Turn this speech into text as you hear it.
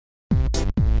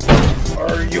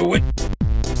Are you in?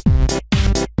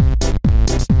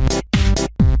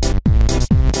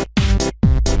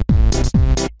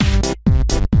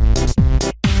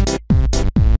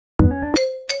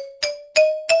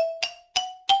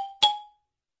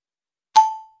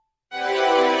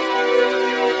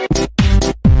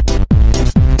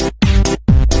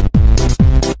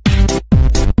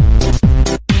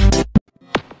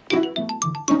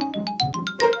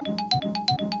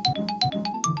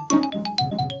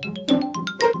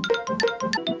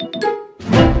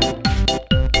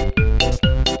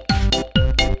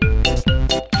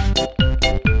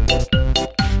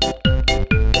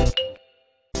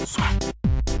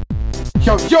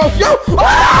 Yo, yo, yo!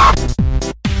 Ah!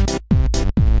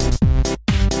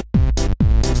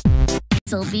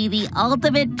 This'll be the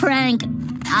ultimate prank.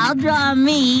 I'll draw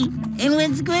me, and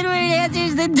when Squidward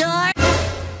answers the door...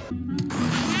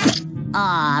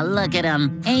 Aw, look at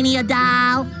him. Ain't he a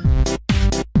doll?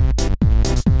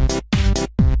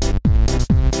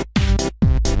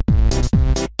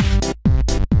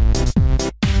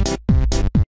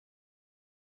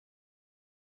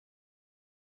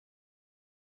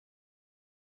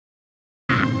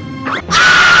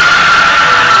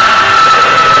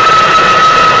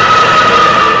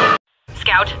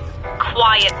 Scout,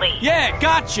 quietly. Yeah,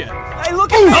 gotcha. Hey,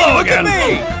 look at me! Look at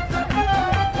me!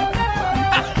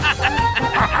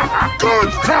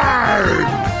 Good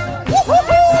time!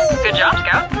 Good job,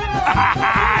 Scout.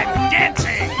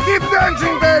 Dancing! Keep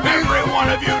dancing, baby! Every one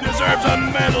of you deserves a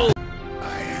medal!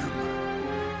 I am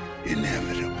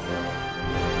inevitable.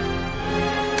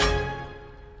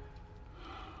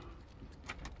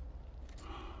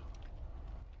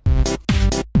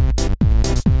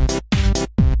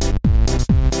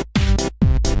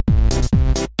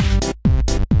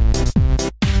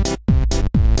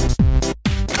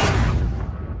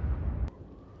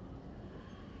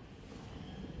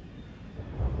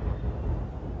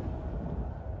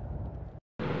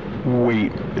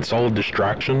 Wait, it's all a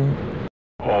distraction?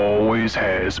 Always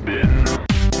has been.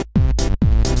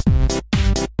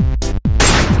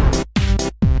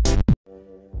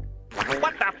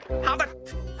 What the? How the?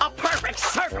 A perfect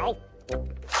circle?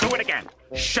 Do it again.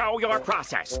 Show your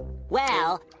process.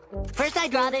 Well, first I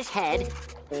draw this head,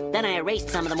 then I erased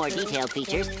some of the more detailed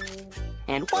features,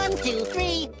 and 1, 2,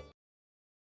 3...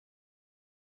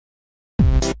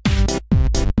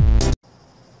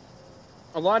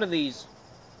 A lot of these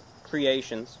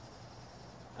creations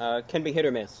can be hit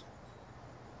or miss,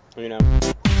 you know.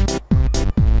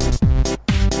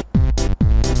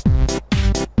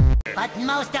 But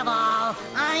most of all,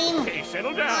 I'm... Hey,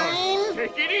 settle down. I'm...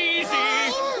 Take it easy.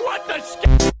 What the?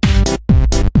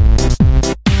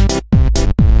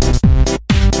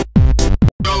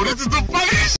 No, this is the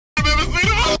funniest I've ever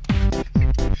seen.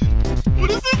 What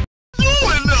is this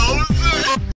doing, though?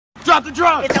 Drop the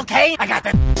drum. It's okay, I got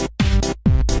this.